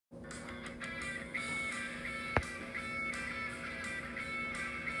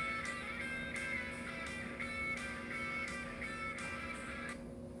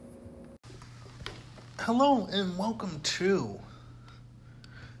Hello and welcome to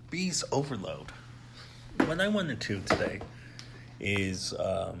Bees Overload. What I wanted to today is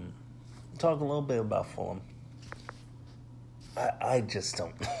talk a little bit about Fulham. I just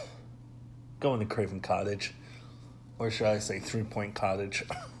don't go into Craven Cottage, or should I say 3 Point Cottage.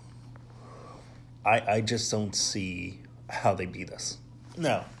 I just don't see how they beat us.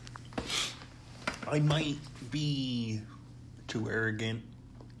 Now, I might be too arrogant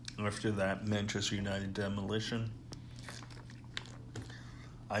after that Manchester United demolition.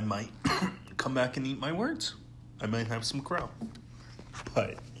 I might come back and eat my words. I might have some crow.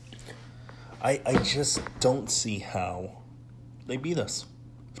 But I just don't see how they beat us.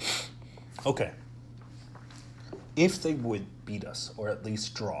 Okay. If they would beat us, or at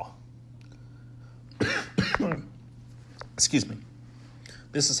least draw. Excuse me.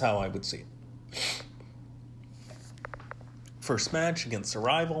 This is how I would see it. First match against a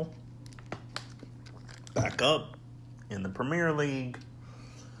rival. Back up in the Premier League.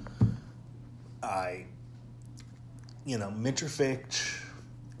 Mitrovic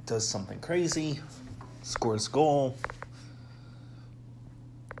does something crazy, scores a goal.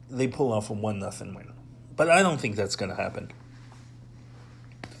 They pull off a 1-0 win. But I don't think that's going to happen.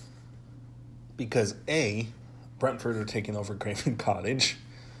 Because A, Brentford are taking over Craven Cottage.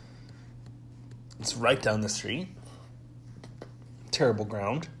 It's right down the street. Terrible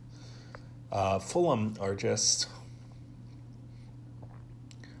ground. Fulham are just...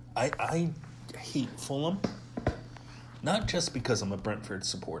 I hate Fulham. Not just because I'm a Brentford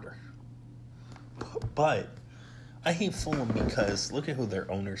supporter. But I hate Fulham because look at who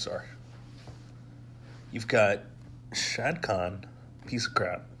their owners are. You've got Shad Khan, piece of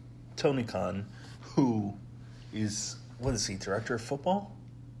crap. Tony Khan, who is, what is he, director of football?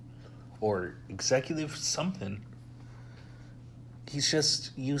 Or executive something. He's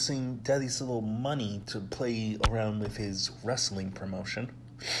just using daddy's little money to play around with his wrestling promotion.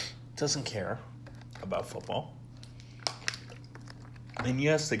 Doesn't care about football. And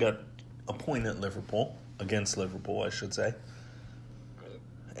yes, they got a point at Liverpool. Against Liverpool, I should say.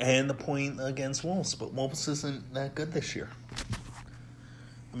 And a point against Wolves. But Wolves isn't that good this year.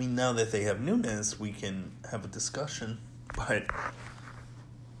 I mean, now that they have Nunes, we can have a discussion. But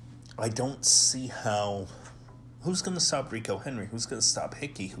I don't see how... Who's going to stop Rico Henry? Who's going to stop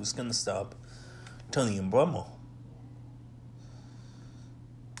Hickey? Who's going to stop Tony Mbeumo?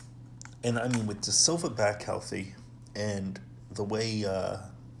 And I mean, with De Silva back healthy and the way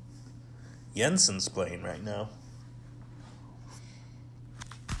Jensen's playing right now,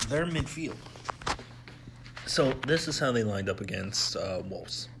 they're midfield. So this is how they lined up against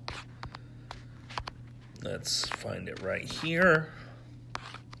Wolves. Let's find it right here.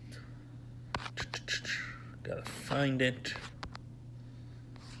 Gotta find it.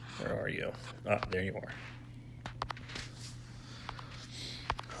 Where are you? There you are.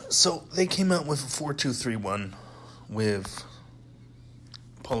 So they came out with a 4-2-3-1 with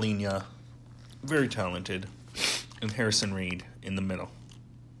Paulinho, very talented, and Harrison Reed in the middle.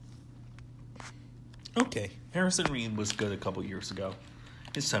 Okay, Harrison Reed was good a couple years ago.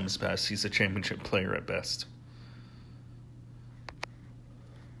 His time has passed. He's a championship player at best.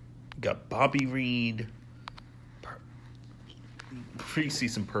 You got Bobby Reed,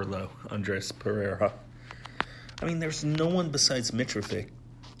 preseason Perlo, Andres Pereira. I mean, there's no one besides Mitrovic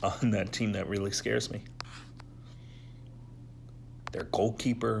on that team that really scares me. Their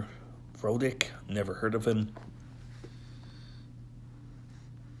goalkeeper, Rodick, never heard of him.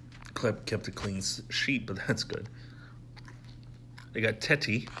 Kept a clean sheet, but that's good. They got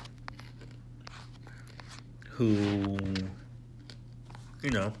Teti, who,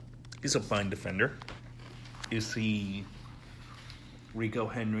 he's a fine defender. Is he Rico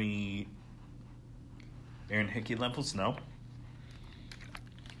Henry, Aaron Hickey levels? No.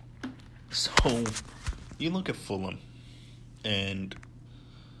 So, you look at Fulham, and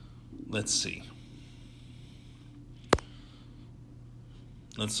let's see.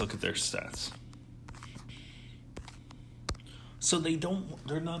 Let's look at their stats. So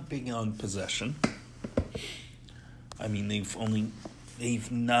they're not big on possession. I mean,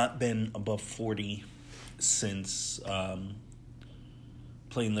 they've not been above 40 since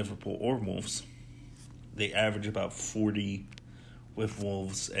playing Liverpool or Wolves. They average about 40 with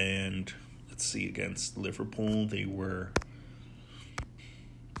Wolves, and let's see, against Liverpool, they were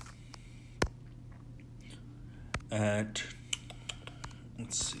at,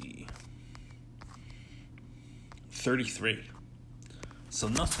 33. So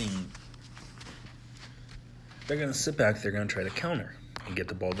nothing. They're going to sit back, they're going to try to counter and get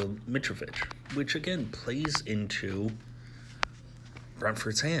the ball to Mitrovic, which again plays into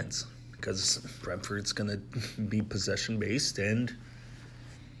Brentford's hands. because Brentford's going to be possession-based, and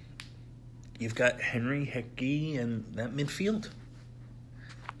you've got Henry, Hickey, and that midfield.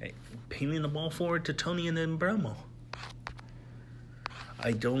 Painting the ball forward to Tony and then Bromo.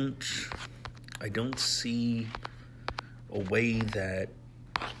 I don't see a way that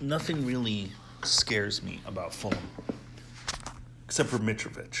nothing really scares me about Fulham, except for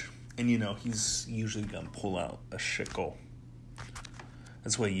Mitrovic. And, he's usually going to pull out a shit goal.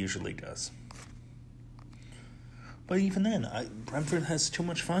 That's what he usually does. But even then, Brentford has too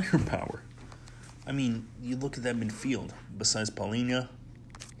much firepower. I mean, you look at that midfield. Besides Paulinho,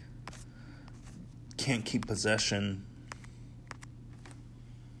 can't keep possession.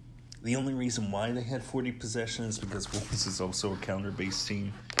 The only reason why they had 40 possession is because Wolves is also a counter-based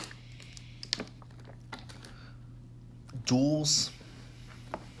team. Duels,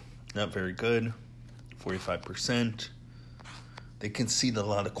 not very good, 45%. They concede a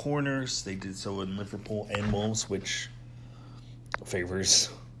lot of corners. They did so in Liverpool and Wolves, which favors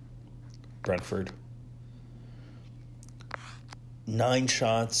Brentford. 9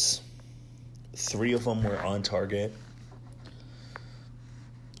 shots, 3 of them were on target.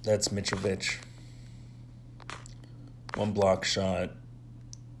 That's Mitrovic. 1 block shot.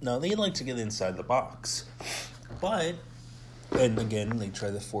 Now, they like to get inside the box. And again, they try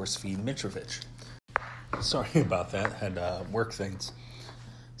to force feed Mitrovic. Sorry about that. Had work things.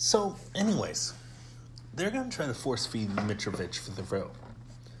 So, anyways, they're going to try to force feed Mitrovic for the row.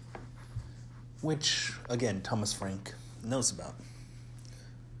 Which, again, Thomas Frank knows about.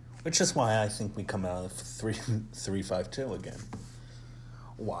 Which is why I think we come out of 3-5-2 again.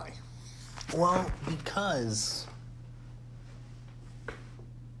 Why? Well, because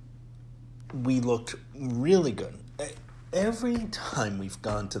we looked really good. Every time we've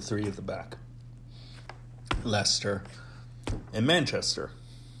gone to 3 at the back, Leicester and Manchester,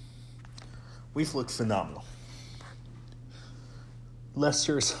 we've looked phenomenal.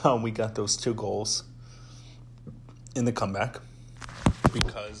 Leicester is how we got those 2 goals in the comeback,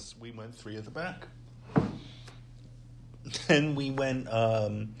 because we went 3 at the back. Then we went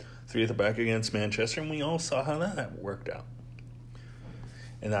 3 at the back against Manchester, and we all saw how that worked out.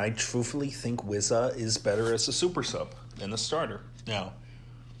 And I truthfully think Wizza is better as a super sub than a starter. Now,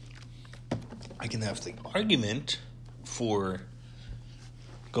 I can have the argument for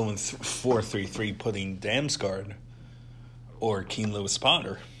going 4-3-3, putting Damsgaard or Keane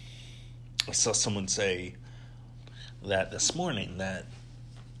Lewis-Potter. I saw someone say that this morning, that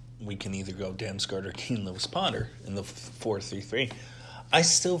we can either go Damsgaard or Keane Lewis-Potter in the 4-3-3. I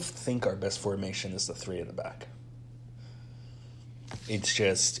still think our best formation is the 3 at the back. It's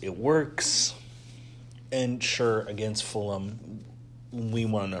just, it works. And sure, against Fulham, we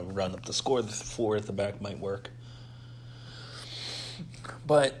want to run up the score. The 4 at the back might work.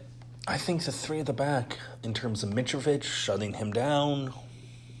 But I think the 3 at the back, in terms of Mitrovic, shutting him down,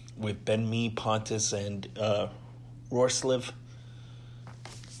 with Ben-Mee, Pontus, and Rorslev,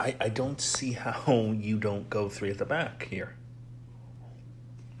 I don't see how you don't go 3 at the back here.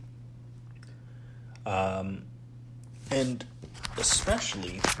 And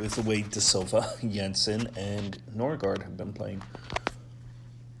especially with the way De Silva, Jensen, and Norgard have been playing.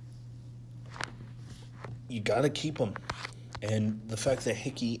 You got to keep them. And the fact that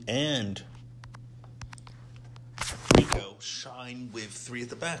Hickey and Rico shine with 3 at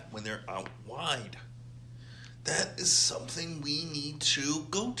the back when they're out wide, that is something we need to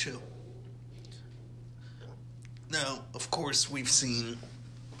go to. Now, of course, we've seen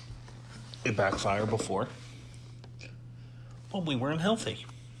it backfire before. Well, we weren't healthy.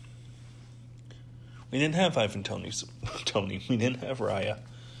 We didn't have Ivan Tony. We didn't have Raya.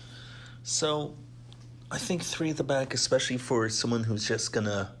 So, I think 3 at the back, especially for someone who's just going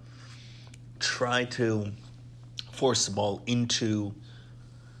to try to force the ball into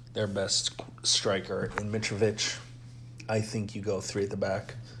their best striker in Mitrovic, I think you go 3 at the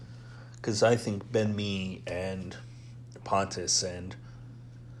back. Because I think Ben-Mee and Pontus and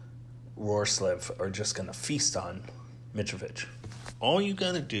Rorslev are just going to feast on Mitrovic. All you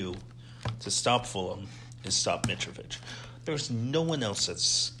got to do to stop Fulham is stop Mitrovic. There's no one else that's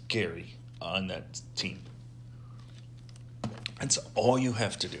scary on that team. That's all you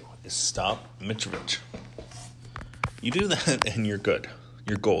have to do is stop Mitrovic. You do that and you're good.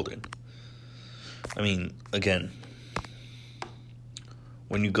 You're golden. I mean, again,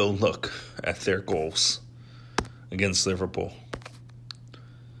 when you go look at their goals against Liverpool,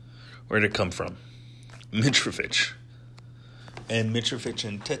 where'd it come from? Mitrovic. And Mitrovic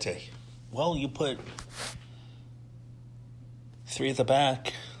and Tete. Well, you put 3 at the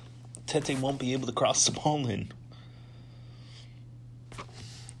back, Tete won't be able to cross the ball in.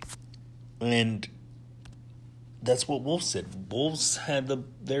 And that's what Wolves did. Wolves had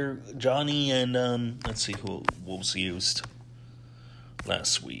their Johnny and let's see who Wolves used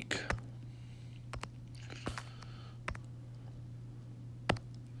last week.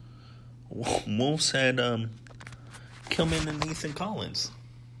 Wolves had Kilman and Nathan Collins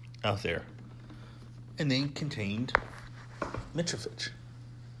out there, and they contained Mitrovic.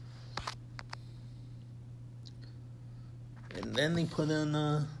 And then they put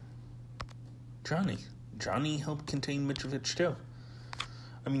in Johnny. Johnny helped contain Mitrovic too.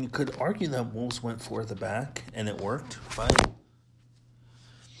 I mean, you could argue that Wolves went 4 at the back, and it worked, but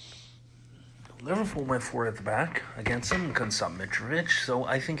Liverpool went 4 at the back against him and couldn't stop Mitrovic. So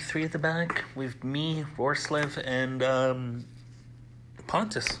I think 3 at the back with me, Rorslev, and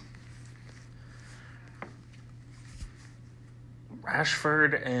Pontus.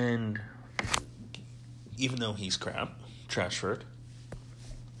 Rashford and, even though he's crap, Trashford,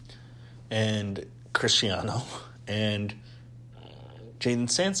 and Cristiano, and Jadon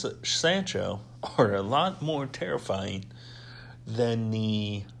Sancho are a lot more terrifying than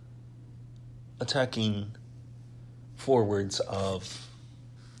the attacking forwards of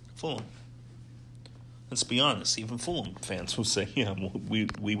Fulham. Let's be honest, even Fulham fans will say, yeah,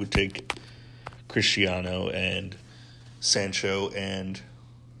 we would take Cristiano and Sancho and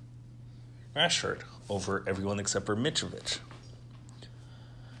Rashford over everyone except for Mitrovic.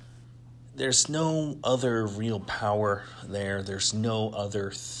 There's no other real power there. There's no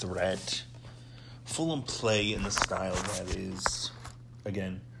other threat. Fulham play in the style that is,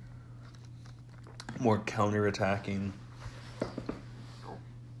 again, more counter-attacking.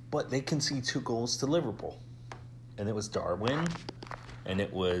 But they concede 2 goals to Liverpool. And it was Darwin. And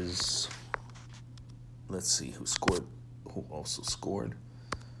it was, let's see who also scored.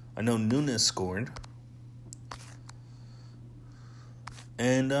 I know Nunes scored.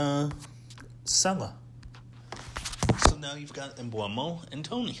 And Salah. So now you've got Mbeumo and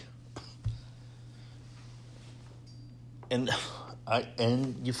Tony. And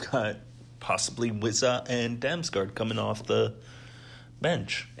you've got possibly Wizza and Damsgaard coming off the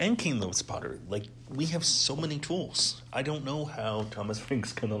bench. And Kane Lewis Potter. Like, we have so many tools. I don't know how Thomas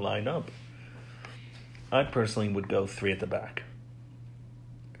Frank's going to line up. I personally would go 3 at the back.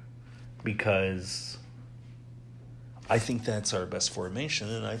 Because I think that's our best formation,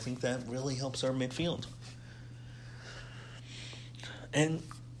 and I think that really helps our midfield. And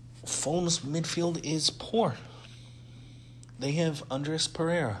Fulham's midfield is poor. They have Andres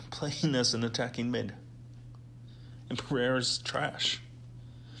Pereira playing as an attacking mid. And Pereira's trash.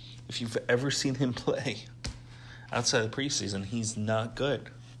 If you've ever seen him play outside of preseason, he's not good.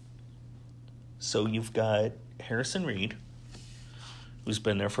 So you've got Harrison Reed, who's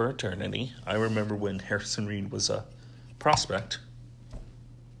been there for eternity. I remember when Harrison Reed was a prospect.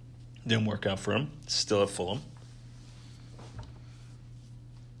 Didn't work out for him. Still at Fulham.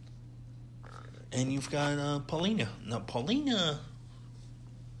 And you've got Paulina. Now, Paulina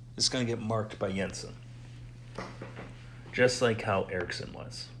is going to get marked by Jensen. Just like how Eriksen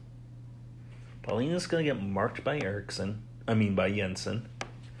was. Paulina's going to get marked by by Jensen.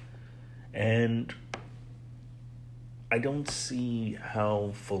 And I don't see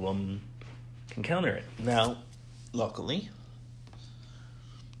how Fulham can counter it. Now, luckily,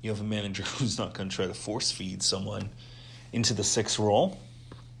 you have a manager who's not going to try to force feed someone into the 6th role.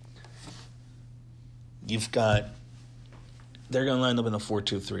 They're going to line up in a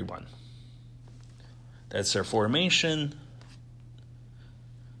 4-2-3-1. That's their formation.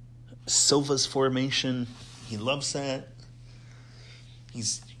 Silva's formation. He loves that.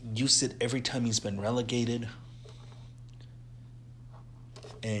 He's used it every time he's been relegated.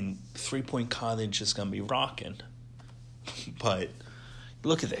 And 3-Point Cottage is going to be rocking. But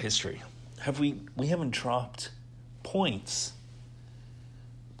look at the history. We haven't dropped points.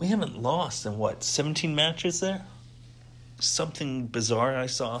 We haven't lost in 17 matches there? Something bizarre I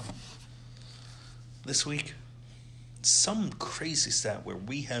saw this week. Some crazy stat where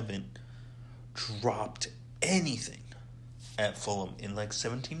we haven't dropped anything at Fulham in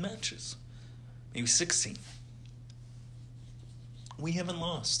 17 matches. Maybe 16. We haven't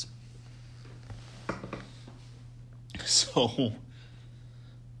lost. So,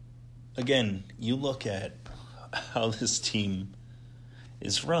 again, you look at how this team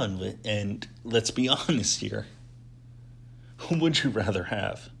is run, and let's be honest here. Who would you rather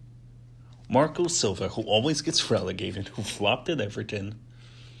have? Marco Silva, who always gets relegated, who flopped at Everton,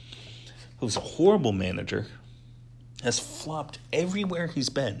 who's a horrible manager, has flopped everywhere he's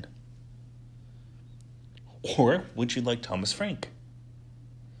been. Or would you like Thomas Frank?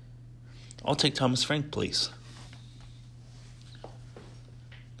 I'll take Thomas Frank, please.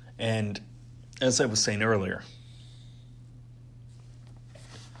 And as I was saying earlier,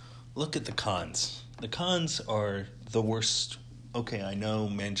 look at the cons. The cons are the worst. Okay, I know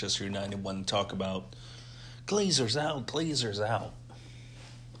Manchester United want to talk about Glazers out, Glazers out.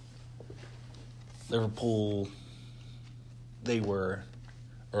 Liverpool, they were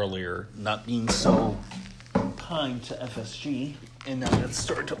earlier not being so kind to FSG, and now it's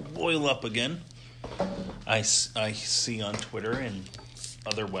starting to boil up again. I see on Twitter and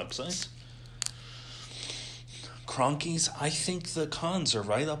other websites. Kroenkes, I think the cons are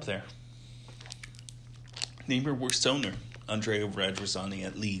right up there. Name your worst owner. Andrea Radrizzani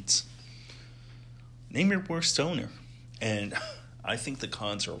at Leeds. Name your worst owner. And I think the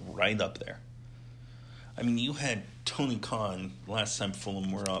cons are right up there. I mean, you had Tony Khan, last time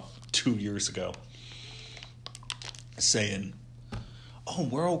Fulham were up 2 years ago, saying, oh,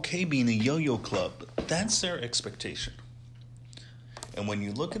 we're okay being a yo-yo club. That's their expectation. And when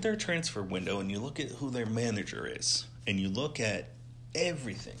you look at their transfer window and you look at who their manager is, and you look at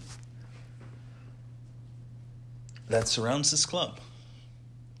everything that surrounds this club,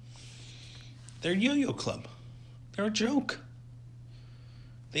 they're a yo-yo club. They're a joke.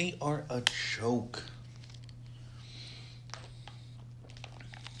 They are a joke.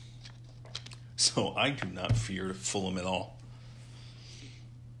 So I do not fear Fulham at all.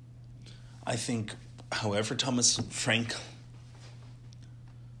 I think, however Thomas Frank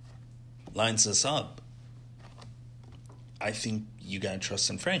lines us up, I think you gotta trust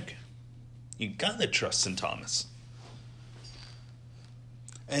in Frank. You gotta trust in Thomas.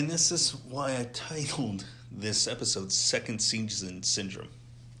 And this is why I titled this episode Second Season Syndrome.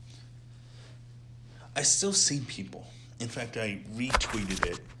 I still see people. In fact, I retweeted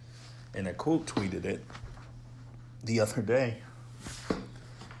it and I quote tweeted it the other day.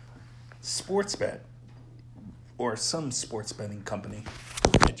 Sportsbet, or some sports betting company,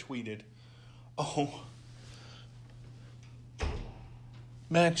 had tweeted, oh,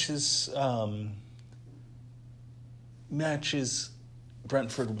 matches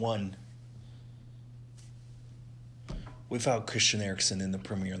Brentford won without Christian Eriksen in the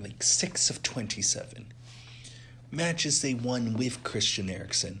Premier League. 6 of 27. Matches they won with Christian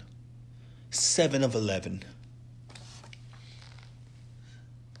Eriksen. 7 of 11.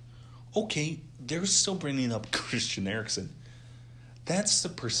 Okay, they're still bringing up Christian Eriksen. That's the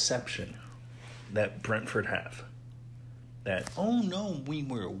perception that Brentford have. That, oh no, we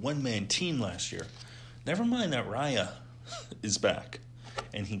were a one-man team last year. Never mind that Raya is back.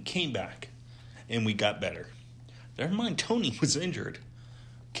 And he came back. And we got better. Never mind Tony was injured.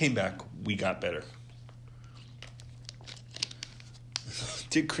 Came back, we got better.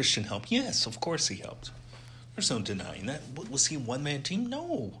 Did Christian help? Yes, of course he helped. There's no denying that. Was he a one-man team?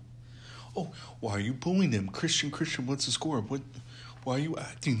 No. Oh, why are you bullying him? Christian, what's the score? Why are you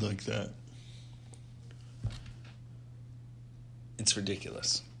acting like that? It's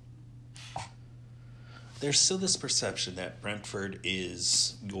ridiculous. There's still this perception that Brentford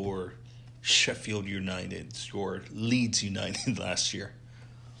is your Sheffield United, your Leeds United last year.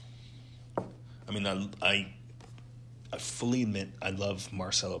 I mean, I fully admit I love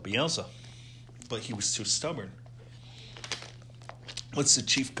Marcelo Bielsa, but he was too stubborn. What's the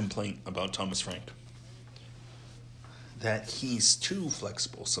chief complaint about Thomas Frank? That he's too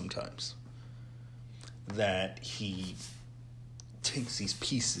flexible sometimes. That he takes these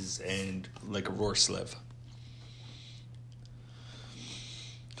pieces and, like a Rorslev.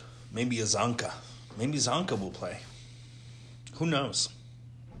 Maybe a Zanka. Maybe Zanka will play. Who knows?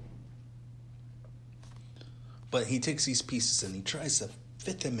 But he takes these pieces and he tries to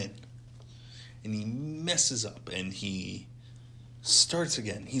fit them in. And he messes up and he starts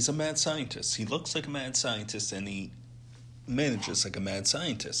again. He's a mad scientist. He looks like a mad scientist and he manages like a mad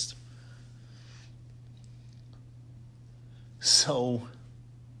scientist. So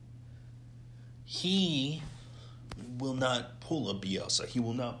he will not pull a Bielsa. He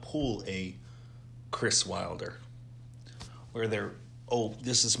will not pull a Chris Wilder. Where they're, oh,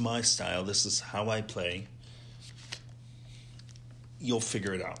 this is my style. This is how I play. You'll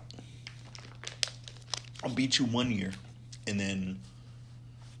figure it out. I'll beat you 1 year. And then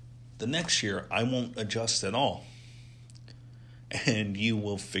the next year, I won't adjust at all. And you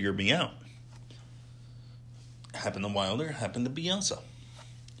will figure me out. Happened to Wilder, happened to Bielsa.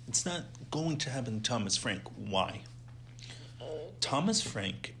 It's not going to happen to Thomas Frank. Why? Thomas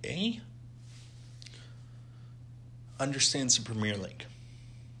Frank, understands the Premier League.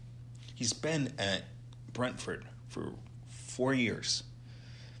 He's been at Brentford for 4 years.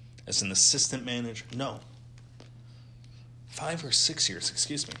 As an assistant manager. No. 5 or 6 years,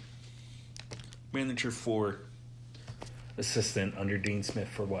 excuse me. Manager for assistant under Dean Smith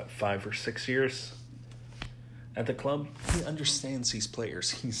for 5 or 6 years at the club. He understands these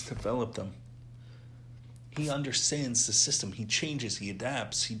players. He's developed them. He understands the system. He changes, he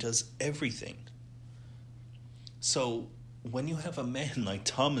adapts, he does everything. So when you have a man like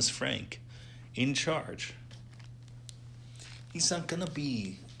Thomas Frank in charge, he's not going to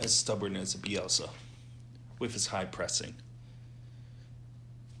be as stubborn as a Bielsa with his high pressing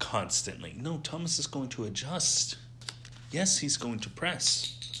constantly. No, Thomas is going to adjust. Yes, he's going to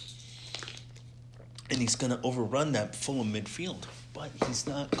press. And he's going to overrun that Fulham midfield. But he's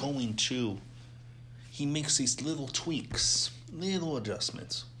not going to. He makes these little tweaks, little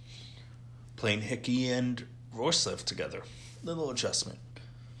adjustments. Playing Hickey and Rorslev together. Little adjustment.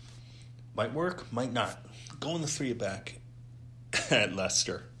 Might work, might not. Going the 3 back at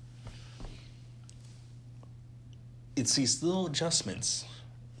Leicester. It's these little adjustments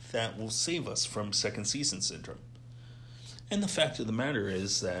that will save us from second season syndrome. And the fact of the matter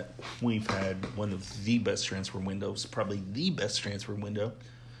is that we've had one of the best transfer windows, probably the best transfer window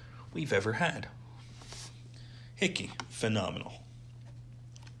we've ever had. Hickey, phenomenal.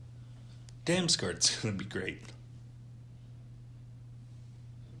 Damsgaard's going to be great.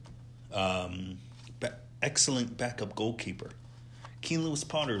 Excellent backup goalkeeper. Keane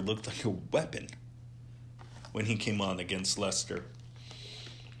Lewis-Potter looked like a weapon when he came on against Leicester.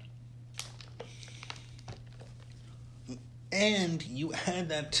 And you add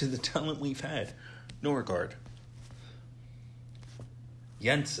that to the talent we've had. Norgard,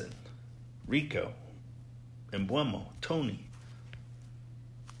 Jensen, Rico, Embuemo, Tony.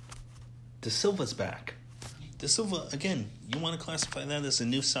 De Silva's back. De Silva, again, you want to classify that as a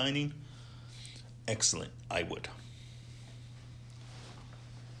new signing? Excellent, I would.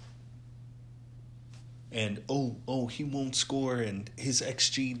 And, he won't score, and his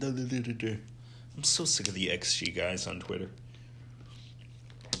XG, I'm so sick of the XG guys on Twitter.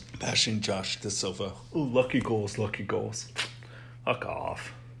 Bashing Josh De Silva. Oh, lucky goals. Fuck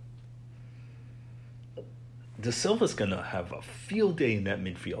off. De Silva's going to have a field day in that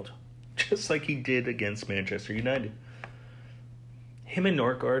midfield. Just like he did against Manchester United. Him and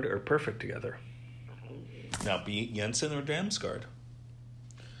Norgard are perfect together. Now, be it Jensen or Damsgaard.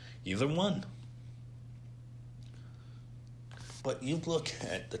 Either one. But you look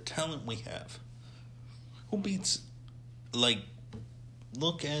at the talent we have. Who beats, look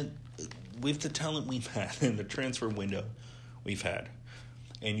at, with the talent we've had in the transfer window we've had,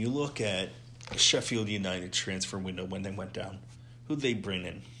 and you look at Sheffield United's transfer window when they went down, who'd they bring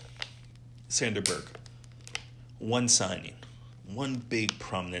in? Sanderberg. One signing. One big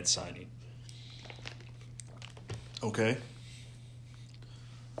prominent signing. Okay?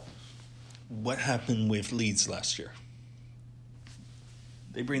 What happened with Leeds last year?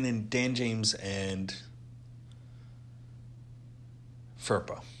 They bring in Dan James and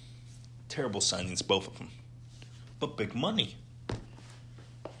Furpa. Terrible signings, both of them. But big money.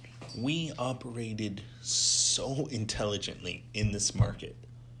 We operated so intelligently in this market.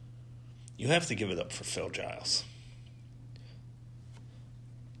 You have to give it up for Phil Giles.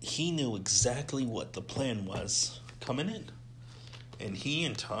 He knew exactly what the plan was coming in. And he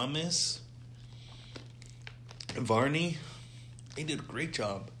and Thomas and Varney, they did a great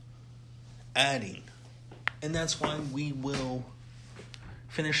job adding. And that's why we will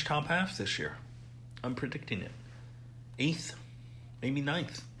finish top half this year. I'm predicting it. 8th, maybe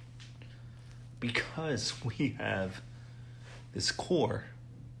 9th. Because we have this core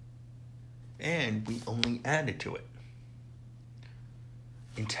and we only added to it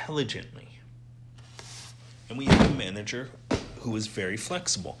intelligently. And we have a manager who is very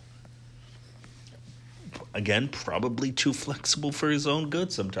flexible. Again, probably too flexible for his own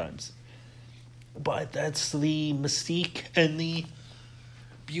good sometimes. But that's the mystique and the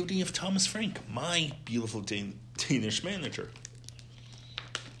beauty of Thomas Frank, my beautiful Danish manager.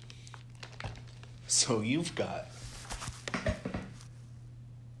 So you've got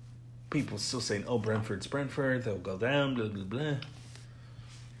people still saying, Brentford's Brentford, they'll go down, blah, blah, blah.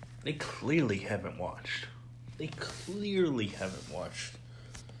 They clearly haven't watched. The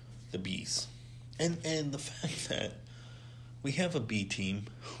Bees. And the fact that we have a B team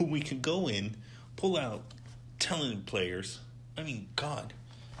who we can go in, pull out talented players. I mean, God.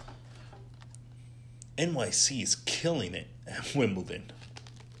 NYC is killing it at Wimbledon.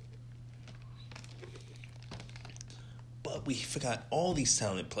 But we forgot all these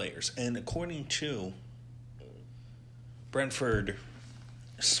talented players. And according to Brentford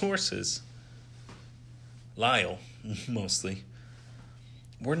sources, Lyle, mostly,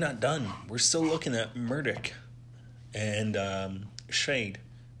 we're not done. We're still looking at Murdoch and Shad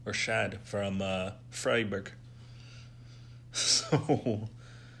from Freiburg. So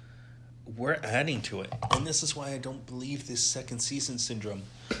we're adding to it. And this is why I don't believe this second season syndrome.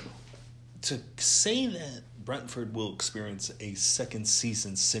 To say that Brentford will experience a second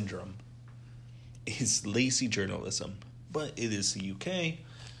season syndrome is lazy journalism. But it is the UK,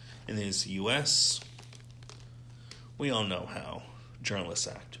 and it is the US. We all know how journalists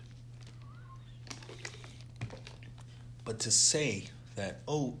act. But to say that,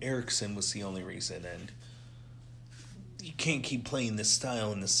 Ericsson was the only reason, and you can't keep playing this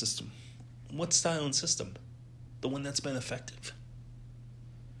style in this system. What style and system? The one that's been effective?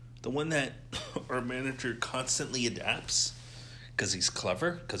 The one that our manager constantly adapts? Because he's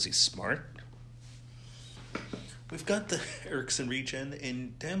clever? Because he's smart? We've got the Ericsson regen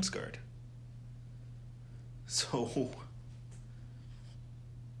in Damsgaard. So...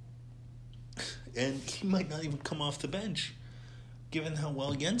 And he might not even come off the bench, given how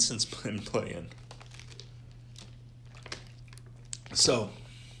well Jensen's been playing. So,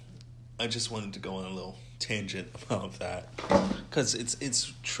 I just wanted to go on a little tangent about that, because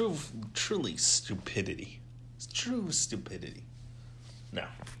it's truly stupidity. It's true stupidity. Now,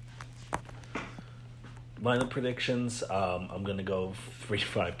 final predictions. I'm gonna go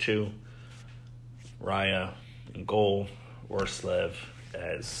 3-5-2. Raya in goal. Worslev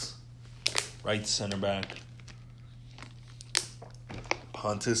as right center back.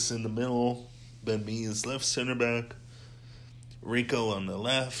 Pontus in the middle. Ben Mee is left center back. Rico on the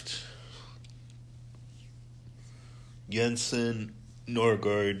left. Jensen,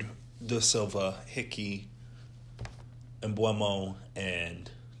 Norgard, Da Silva, Hickey, Mbuemo,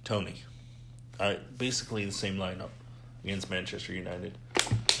 and Tony. Basically the same lineup against Manchester United.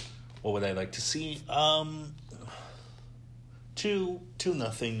 What would I like to see?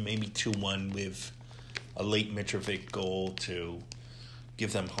 2-0, maybe 2-1 with a late Mitrovic goal to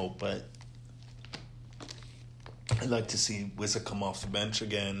give them hope. But I'd like to see Wissa come off the bench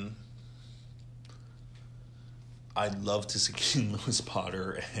again. I'd love to see Lewis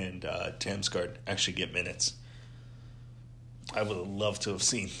Potter and Damsgaard actually get minutes. I would have loved to have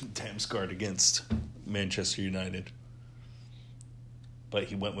seen Damsgaard against Manchester United. But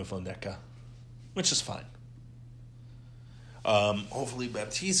he went with Onyeka, which is fine. Hopefully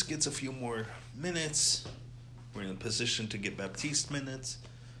Baptiste gets a few more minutes. We're in a position to get Baptiste minutes.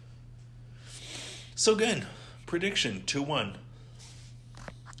 So good. Prediction, 2-1.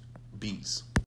 Bees.